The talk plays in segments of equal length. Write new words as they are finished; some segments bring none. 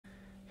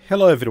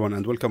Hello everyone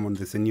and welcome on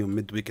this new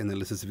midweek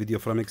analysis video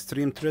from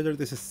Xtreme Trader.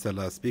 This is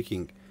Salah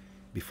speaking.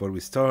 Before we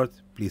start,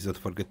 please don't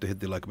forget to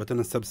hit the like button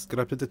and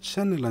subscribe to the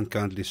channel and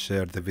kindly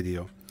share the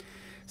video.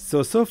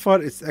 So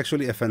far it's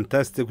actually a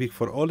fantastic week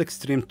for all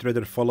Xtreme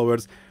Trader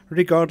followers.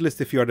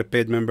 Regardless if you are a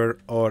paid member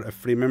or a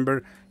free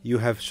member, you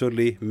have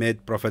surely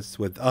made profits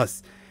with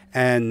us.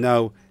 And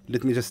now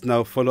let me just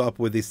follow up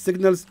with these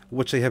signals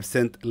which I have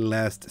sent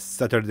last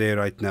Saturday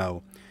right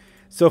now.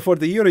 So for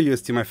the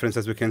EURUSD, my friends,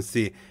 as we can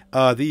see,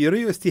 the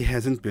EURUSD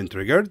hasn't been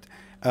triggered.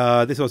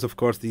 This was, of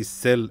course, the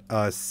sell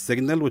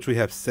signal, which we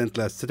have sent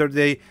last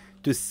Saturday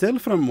to sell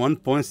from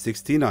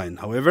 1.69.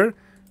 However,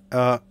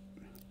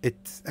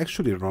 it's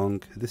actually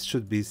wrong. This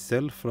should be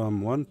sell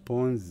from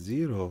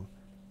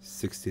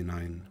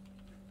 1.069.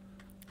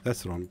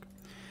 That's wrong.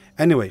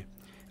 Anyway,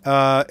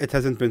 it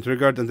hasn't been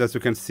triggered, and as you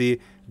can see,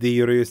 the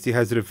EURUSD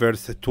has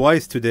reversed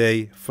twice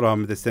today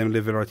from the same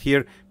level right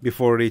here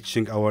before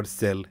reaching our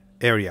sell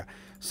area.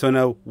 So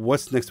now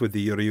what's next with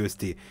the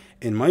EURUSD?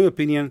 In my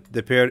opinion,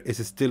 the pair is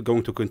still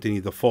going to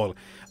continue the fall.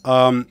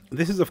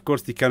 This is of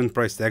course the current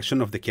price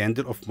action of the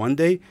candle of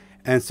Monday,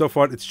 and so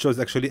far it shows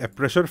actually a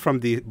pressure from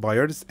the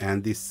buyers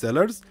and the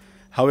sellers.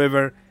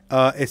 However,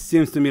 it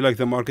seems to me like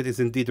the market is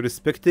indeed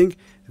respecting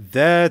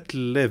that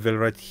level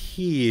right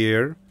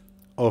here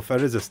of a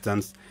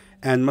resistance,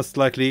 and most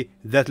likely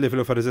that level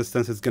of a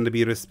resistance is going to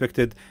be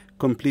respected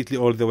completely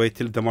all the way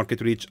till the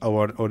market reach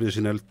our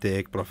original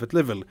take profit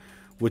level,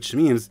 which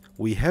means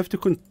we have to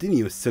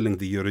continue selling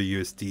the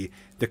EURUSD.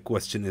 The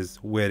question is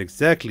where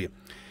exactly?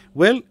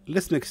 Well,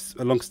 let's make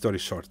a long story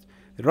short.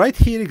 Right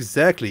here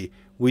exactly,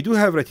 we do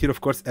have right here,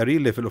 of course, a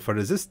real level of a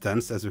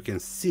resistance, as we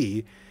can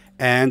see,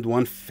 and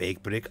one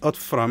fake breakout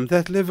from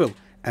that level.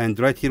 And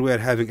right here we are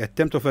having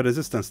attempt of a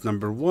resistance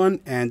number 1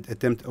 and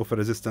attempt of a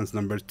resistance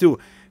number 2.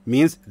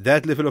 Means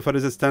that level of a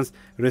resistance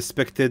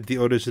respected the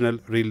original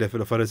real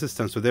level of a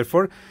resistance. So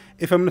therefore,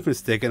 if I'm not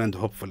mistaken, and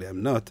hopefully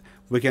I'm not,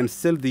 we can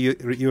sell the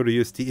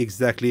EURUSD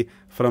exactly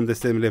from the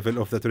same level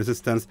of that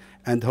resistance,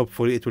 and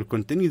hopefully it will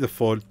continue the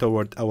fall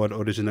toward our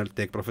original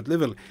take profit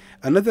level.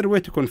 Another way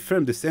to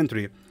confirm this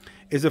entry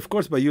is of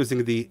course by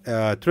using the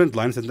trend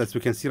lines, and as we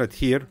can see right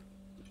here,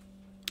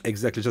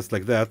 exactly just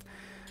like that.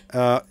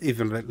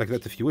 Even like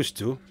that if you wish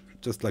to,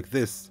 just like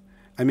this.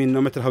 I mean,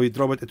 no matter how you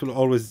draw it, it will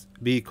always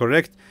be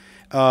correct.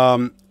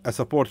 A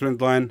support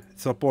trend line,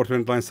 support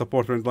trend line,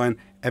 support trend line,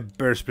 a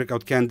bearish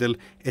breakout candle.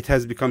 It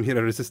has become here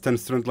a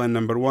resistance trend line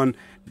number 1,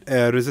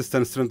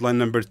 resistance trend line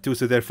number 2.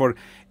 So therefore,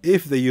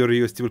 if the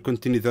EURUSD will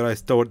continue the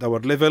rise toward our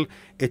level,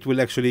 it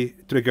will actually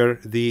trigger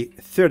the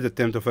third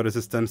attempt of a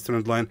resistance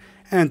trend line,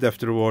 and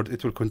afterward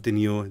it will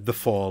continue the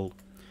fall.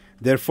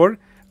 Therefore,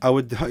 I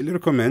would highly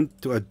recommend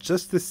to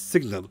adjust this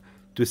signal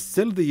to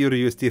sell the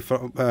EURUSD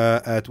from,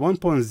 at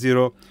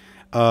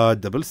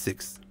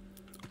 1.066.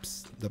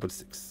 Oops,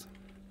 66.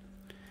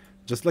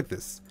 Just like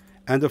this.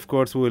 And of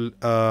course, we'll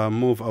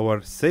move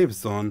our safe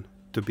zone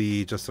to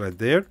be just right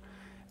there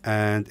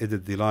and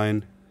edit the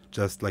line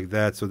just like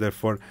that. So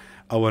therefore,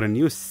 our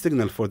new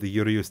signal for the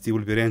EURUSD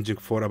will be ranging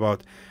for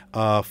about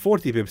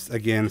 40 pips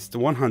against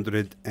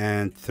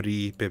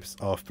 103 pips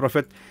of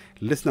profit.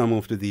 Let's now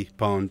move to the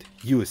pound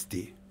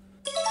USD.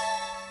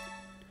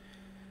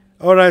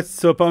 Alright,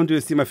 so pound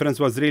USD, my friends,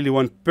 was really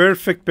one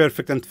perfect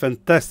and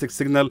fantastic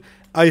signal.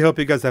 I hope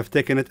you guys have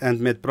taken it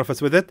and made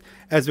profits with it.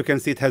 As you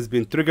can see, it has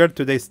been triggered.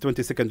 Today's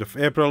 22nd of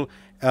April.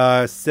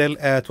 Sell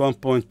at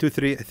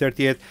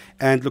 1.2338,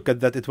 and look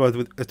at that. It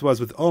was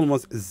with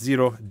almost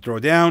zero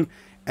drawdown,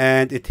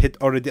 and it hit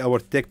already our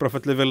take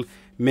profit level,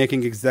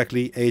 making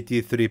exactly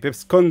 83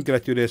 pips.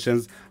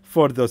 Congratulations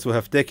for those who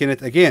have taken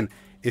it. Again,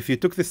 if you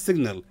took this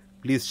signal,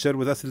 please share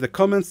with us in the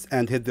comments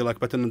and hit the like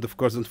button, and of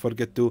course don't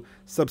forget to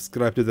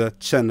subscribe to the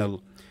channel.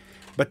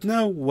 But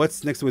now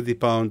what's next with the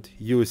pound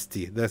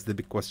USD? That's the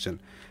big question.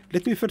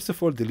 Let me first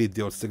of all delete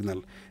the old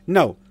signal.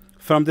 Now,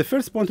 from the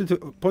first point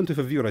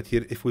of view right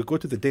here, if we go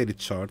to the daily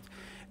chart,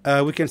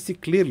 we can see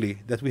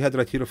clearly that we had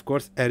right here, of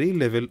course, a real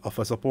level of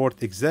a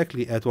support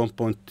exactly at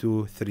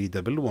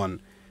 1.2311.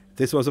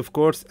 This was, of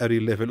course, a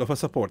real level of a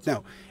support.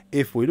 Now,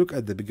 if we look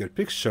at the bigger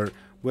picture,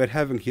 we're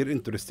having here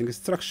interesting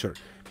structure,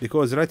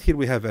 because right here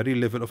we have a real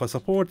level of a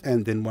support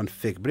and then one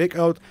fake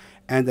breakout,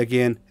 and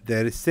again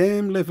the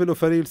same level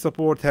of a real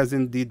support has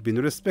indeed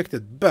been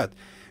respected, but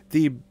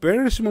the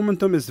bearish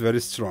momentum is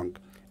very strong,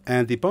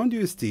 and the pound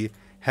USD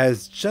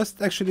has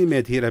just actually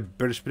made here a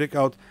bearish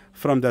breakout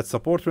from that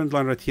support trend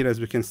line right here, as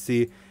we can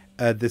see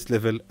at this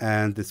level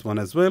and this one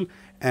as well.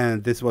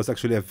 And this was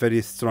actually a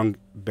very strong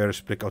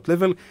bearish breakout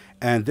level,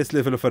 and this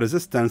level of a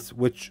resistance,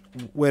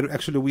 where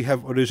actually we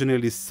have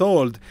originally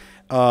sold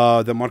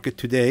the market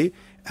today,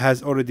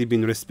 has already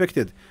been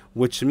respected,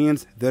 which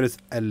means there is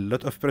a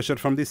lot of pressure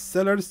from these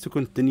sellers to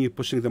continue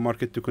pushing the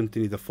market to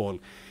continue the fall.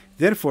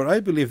 Therefore, I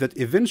believe that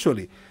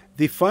eventually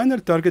the final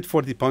target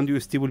for the pound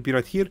USD will be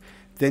right here,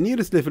 the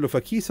nearest level of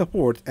a key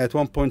support at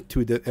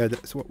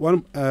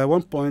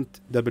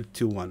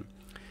 1.221.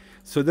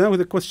 So now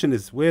the question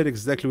is where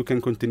exactly we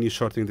can continue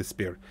shorting this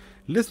pair.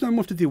 Let's now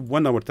move to the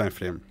 1 hour time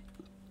frame.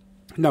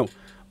 Now,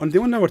 on the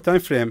 1 hour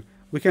time frame,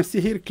 we can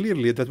see here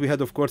clearly that we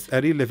had, of course,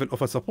 a real level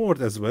of a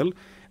support as well.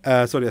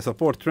 A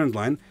support trend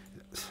line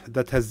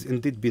that has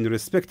indeed been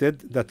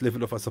respected, that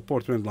level of a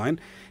support trend line.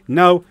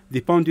 Now,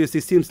 the pound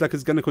USD seems like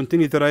it's going to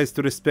continue to rise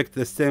to respect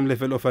the same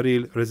level of a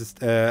real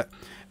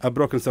a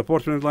broken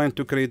support trend line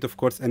to create, of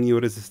course, a new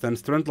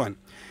resistance trend line.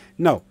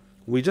 Now,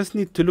 we just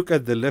need to look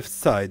at the left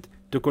side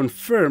to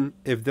confirm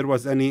if there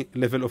was any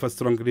level of a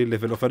strong real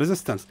level of a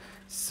resistance.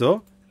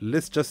 So,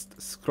 let's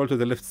just scroll to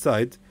the left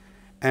side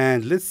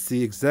and let's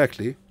see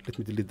exactly. Let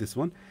me delete this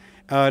one.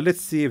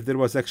 Let's see if there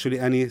was actually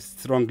any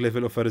strong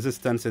level of a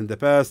resistance in the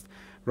past.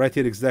 Right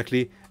here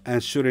exactly,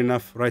 and sure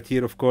enough, right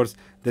here, of course,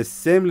 the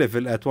same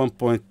level at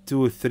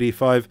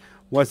 1.235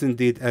 was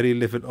indeed a real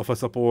level of a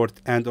support,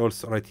 and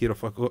also right here,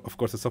 of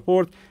course, a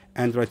support,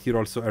 and right here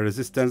also a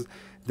resistance.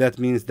 That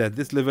means that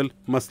this level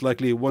most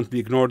likely won't be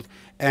ignored,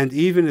 and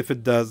even if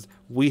it does,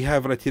 we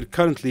have right here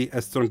currently a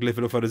strong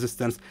level of a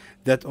resistance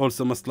that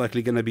also most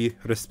likely gonna be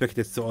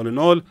respected. So all in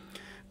all,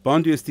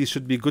 pound USD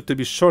should be good to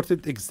be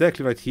shorted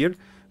exactly right here.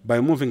 By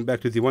moving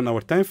back to the 1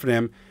 hour time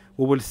frame,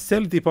 we will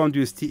sell the pound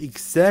USD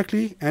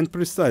exactly and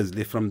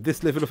precisely from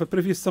this level of a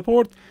previous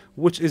support,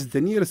 which is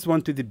the nearest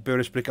one to the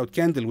bearish breakout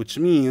candle, which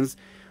means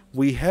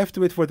we have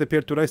to wait for the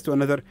pair to rise to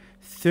another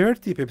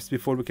 30 pips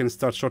before we can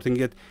start shorting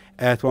it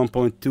at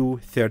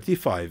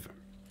 1.235.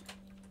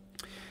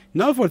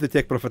 Now for the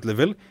take profit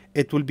level,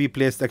 it will be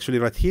placed actually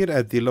right here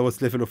at the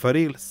lowest level of a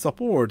real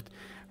support,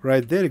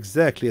 right there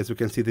exactly, as we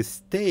can see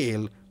this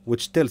tail,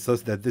 which tells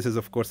us that this is,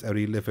 of course, a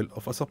real level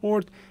of a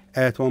support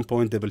at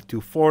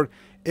 1.224,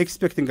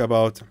 expecting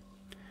about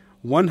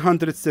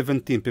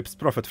 117 pips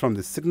profit from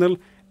this signal,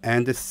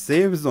 and a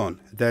safe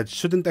zone that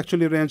shouldn't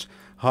actually range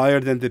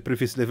higher than the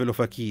previous level of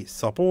a key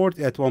support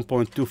at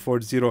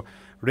 1.240,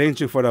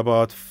 ranging for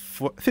about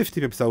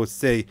 50 pips, I would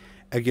say,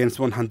 against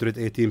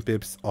 118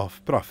 pips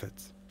of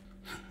profit.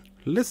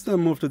 Let's now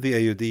move to the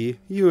AUD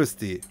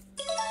USD,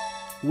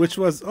 which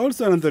was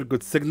also another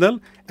good signal.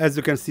 As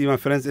you can see, my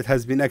friends, it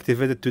has been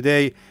activated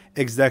today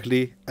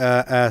exactly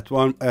at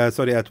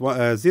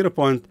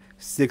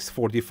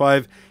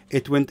 0.645.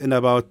 It went in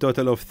about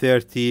total of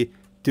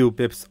 32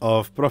 pips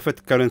of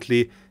profit,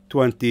 currently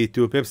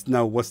 22 pips.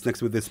 Now what's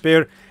next with this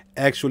pair?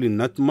 Actually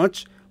not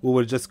much. We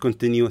will just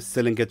continue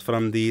selling it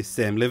from the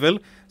same level.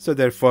 So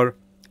therefore,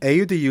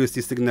 AUD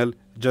USD signal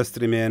just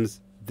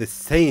remains the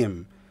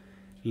same.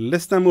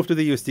 Let's now move to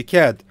the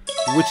USDCAD,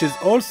 which is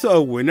also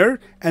a winner,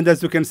 and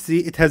as you can see,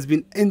 it has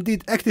been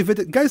indeed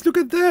activated. Guys, look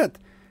at that.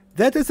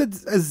 That is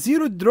a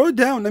zero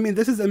drawdown. I mean,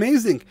 this is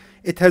amazing.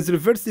 It has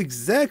reversed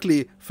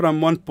exactly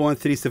from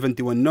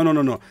 1.371.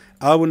 No.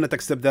 I will not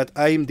accept that.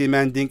 I am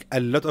demanding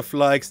a lot of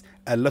likes,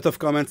 a lot of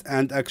comments,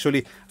 and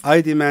actually, I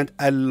demand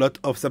a lot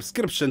of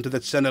subscription to the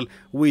channel.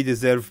 We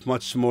deserve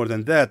much more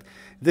than that.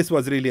 This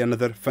was really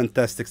another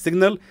fantastic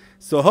signal.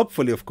 So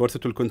hopefully, of course,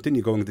 it will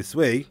continue going this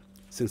way.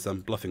 Since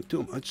I'm bluffing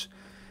too much,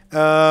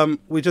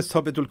 we just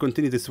hope it will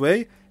continue this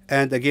way.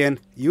 And again,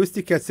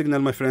 USDCAD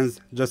signal, my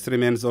friends, just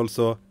remains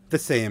also the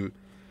same.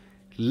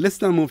 Let's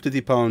now move to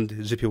the pound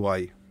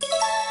JPY.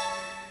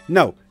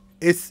 Now,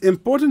 it's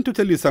important to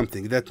tell you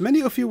something that many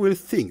of you will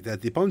think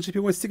that the pound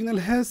JPY signal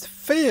has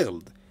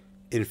failed.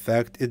 In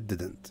fact, it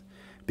didn't.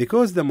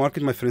 Because the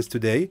market, my friends,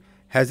 today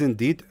has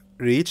indeed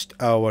reached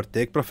our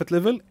take profit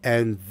level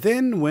and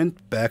then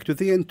went back to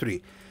the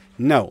entry.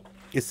 Now,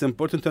 it's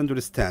important to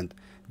understand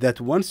that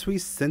once we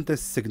send a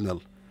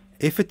signal,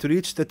 if it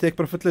reached the take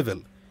profit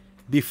level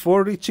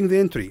before reaching the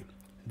entry,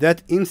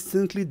 that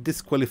instantly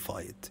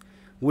disqualifies it,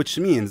 which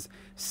means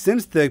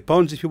since the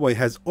pound JPY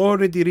has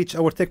already reached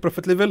our take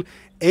profit level,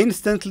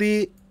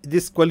 instantly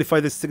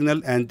disqualify the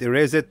signal and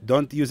erase it.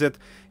 Don't use it.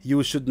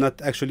 You should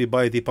not actually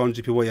buy the pound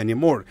JPY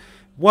anymore.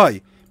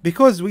 Why?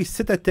 Because we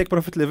set a take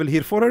profit level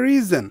here for a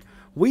reason.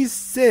 We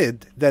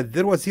said that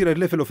there was here a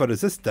level of a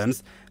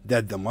resistance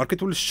that the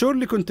market will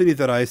surely continue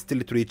the rise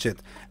till it reach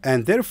it,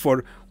 and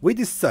therefore we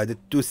decided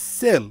to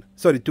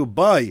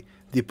buy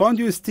the pound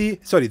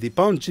the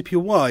pound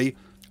JPY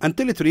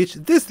until it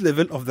reached this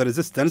level of the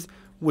resistance,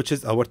 which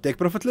is our take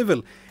profit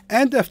level,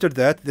 and after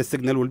that the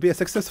signal will be a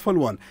successful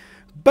one.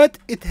 But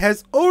it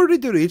has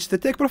already reached the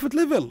take profit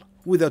level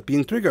without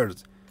being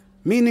triggered,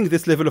 meaning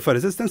this level of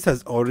resistance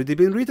has already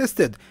been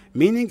retested,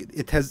 meaning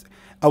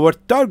our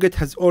target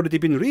has already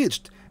been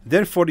reached.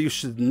 Therefore, you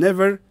should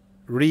never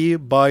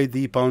re-buy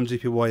the pound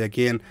JPY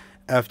again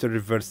after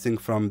reversing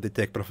from the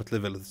take profit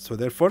level. So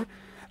therefore,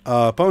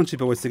 pound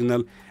JPY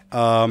signal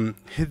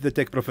hit the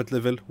take profit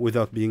level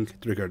without being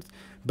triggered.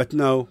 But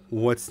now,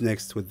 what's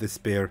next with this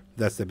pair?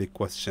 That's a big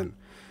question.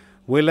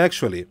 Well,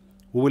 actually,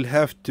 we will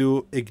have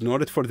to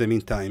ignore it for the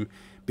meantime,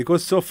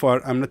 because so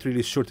far, I'm not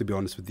really sure, to be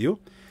honest with you.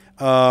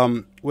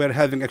 We're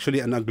having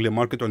actually an ugly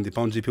market on the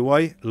pound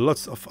JPY,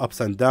 lots of ups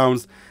and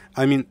downs.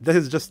 I mean, that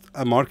is just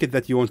a market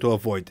that you want to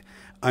avoid.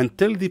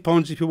 Until the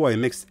pound JPY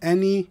makes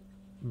any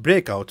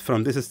breakout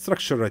from this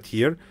structure right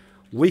here,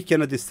 we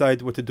cannot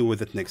decide what to do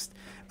with it next.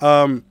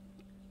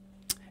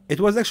 It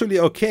was actually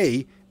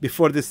okay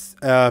before this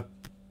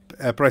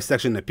price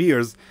action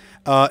appears.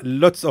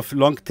 Lots of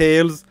long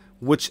tails,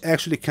 which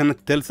actually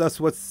cannot tell us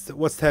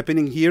what's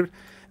happening here.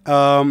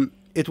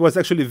 It was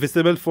actually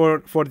visible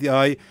for the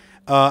eye.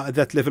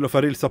 That level of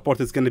a real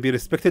support is going to be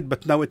respected,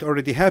 but now it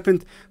already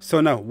happened.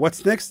 So now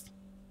what's next?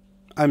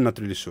 I'm not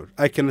really sure.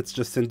 I cannot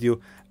just send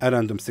you a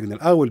random signal.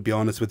 I will be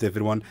honest with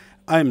everyone.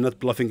 I'm not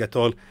bluffing at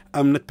all.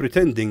 I'm not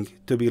pretending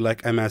to be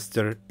like a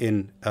master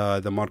in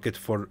the market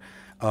for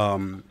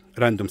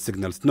random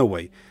signals. No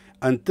way.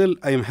 Until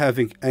I am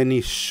having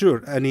any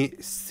secure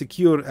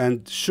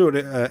and sure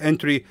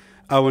entry,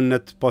 I will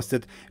not post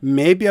it.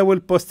 Maybe I will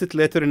post it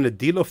later in the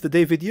deal of the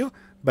day video,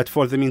 but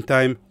for the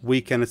meantime, we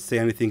cannot say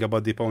anything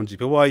about the pound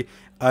JPY.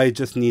 I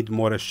just need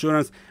more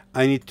assurance.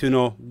 I need to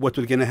know what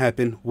will gonna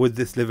happen with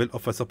this level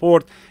of a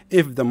support.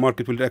 If the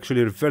market will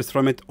actually reverse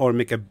from it or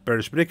make a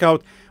bearish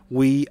breakout,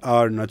 we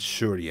are not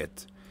sure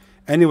yet.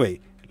 Anyway,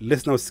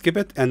 let's now skip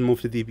it and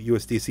move to the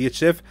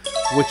USDCHF,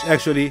 which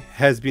actually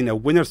has been a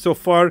winner so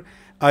far.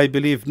 I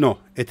believe, no,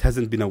 it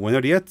hasn't been a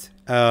winner yet.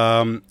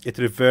 It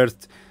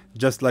reversed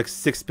just like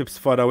 6 pips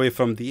far away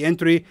from the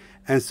entry,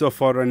 and so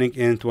far running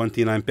in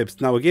 29 pips.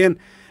 Now again,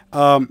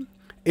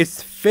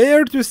 it's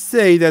fair to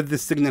say that the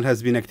signal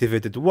has been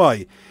activated.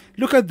 Why?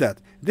 Look at that.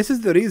 This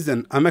is the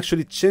reason I'm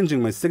actually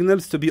changing my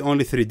signals to be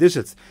only 3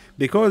 digits,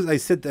 because I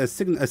sent a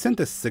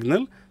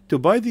signal to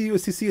buy the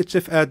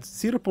USDCHF at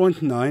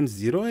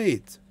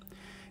 0.908.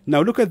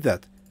 Now look at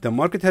that. The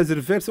market has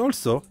reversed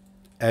also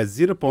at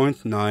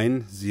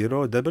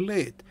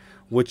 0.9088,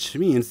 which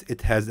means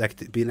it has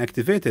been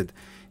activated.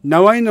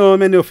 Now I know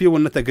many of you will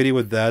not agree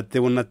with that. They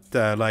will not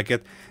like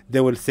it. They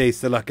will say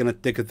Salah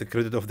cannot take the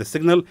credit of the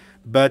signal.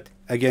 But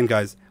again,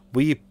 guys,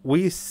 we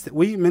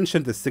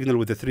mentioned the signal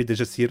with the 3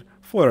 digits here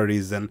for a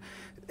reason.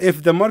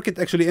 If the market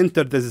actually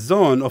entered the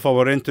zone of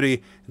our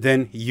entry,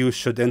 then you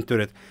should enter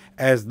it.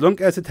 As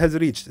long as it has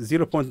reached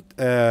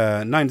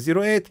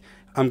 0.908,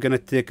 I'm gonna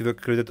take the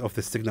credit of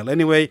the signal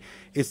anyway.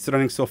 It's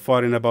running so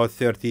far in about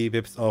 30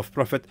 pips of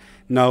profit.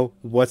 Now,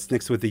 what's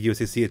next with the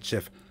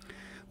USDCHF?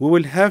 We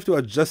will have to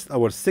adjust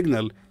our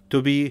signal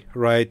to be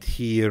right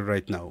here,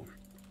 right now.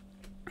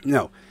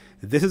 Now,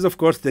 this is of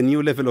course the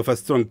new level of a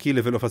strong key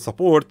level of a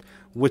support,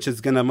 which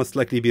is gonna most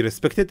likely be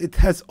respected. It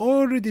has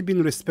already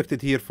been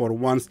respected here for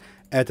once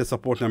at a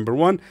support number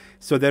 1.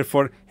 So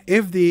therefore,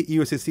 if the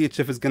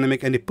USDCHF is gonna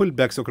make any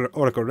pullbacks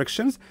or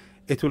corrections,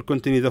 it will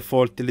continue to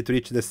fall till it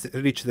reach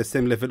the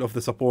same level of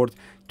the support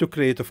to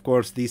create, of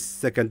course, the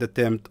second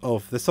attempt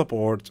of the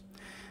support.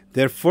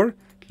 Therefore,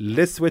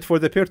 let's wait for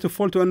the pair to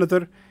fall to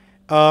another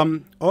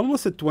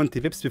almost at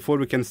 20 pips before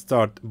we can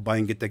start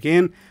buying it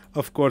again.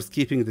 Of course,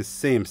 keeping the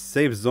same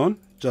safe zone,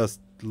 just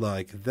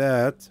like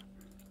that.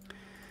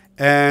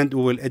 And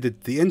we will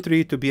edit the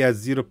entry to be at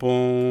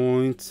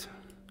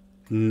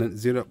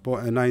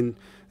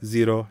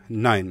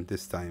 0.909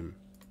 this time.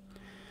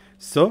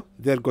 So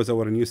there goes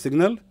our new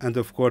signal, and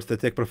of course the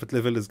take profit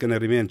level is going to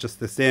remain just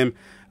the same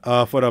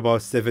for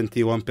about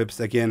 71 pips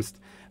against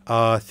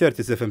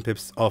 37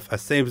 pips of a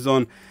safe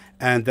zone.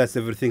 And that's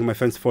everything, my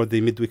friends, for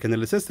the midweek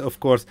analysis. Of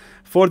course,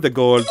 for the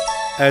gold,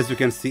 as you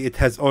can see, it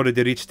has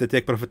already reached the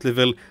take profit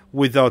level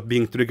without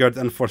being triggered,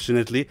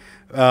 unfortunately.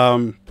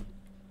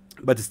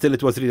 But still,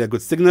 it was really a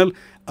good signal.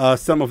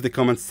 Some of the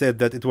comments said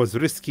that it was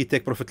risky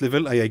take profit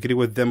level. I agree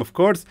with them, of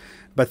course.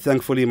 But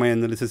thankfully, my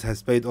analysis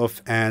has paid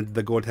off and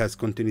the gold has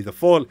continued to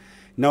fall.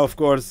 Now, of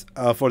course,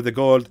 for the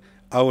gold,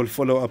 I will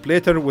follow up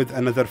later with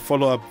another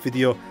follow-up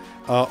video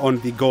on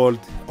the gold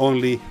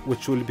only,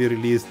 which will be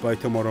released by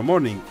tomorrow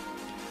morning.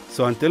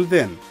 So until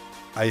then,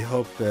 I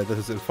hope that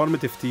was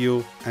informative to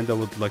you, and I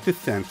would like to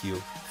thank you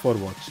for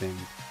watching.